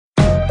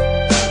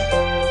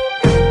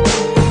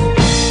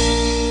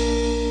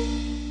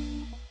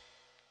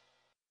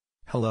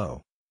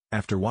Hello.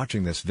 After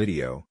watching this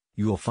video,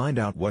 you will find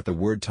out what the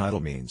word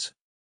title means.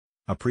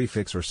 A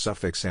prefix or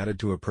suffix added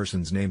to a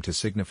person's name to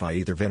signify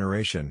either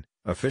veneration,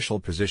 official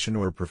position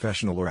or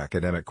professional or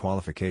academic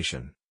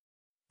qualification.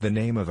 The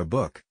name of a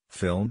book,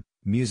 film,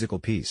 musical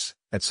piece,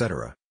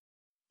 etc.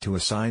 To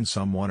assign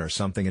someone or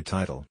something a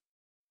title.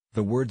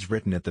 The words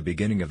written at the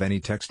beginning of any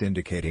text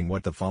indicating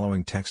what the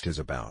following text is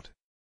about.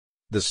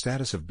 The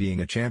status of being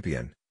a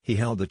champion, he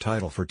held the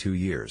title for 2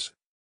 years.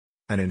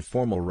 An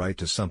informal right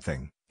to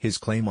something, his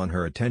claim on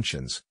her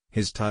attentions,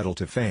 his title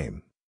to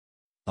fame.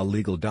 A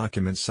legal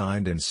document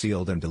signed and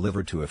sealed and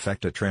delivered to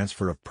effect a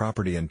transfer of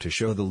property and to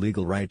show the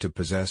legal right to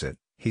possess it,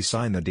 he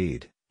signed the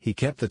deed, he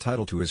kept the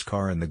title to his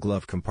car in the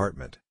glove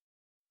compartment.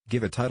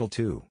 Give a title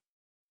to.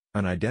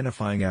 An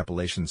identifying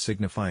appellation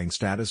signifying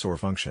status or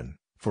function,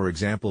 for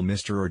example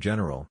Mr. or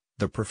General.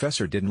 The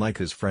professor didn't like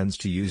his friends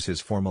to use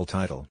his formal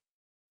title.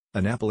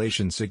 An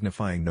appellation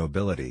signifying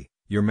nobility,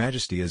 Your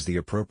Majesty is the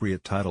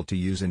appropriate title to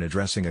use in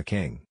addressing a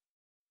king.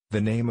 The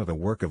name of a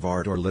work of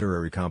art or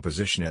literary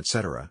composition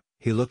etc.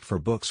 He looked for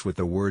books with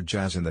the word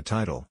jazz in the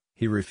title,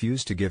 he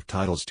refused to give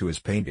titles to his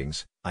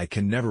paintings. I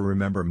can never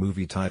remember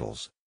movie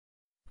titles.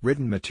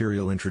 Written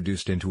material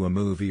introduced into a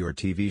movie or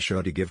TV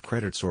show to give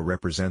credits or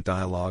represent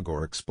dialogue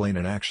or explain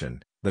an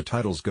action, the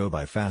titles go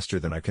by faster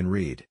than I can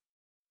read.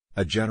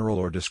 A general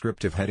or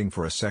descriptive heading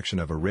for a section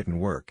of a written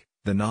work,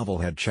 the novel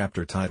had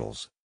chapter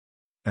titles.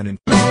 An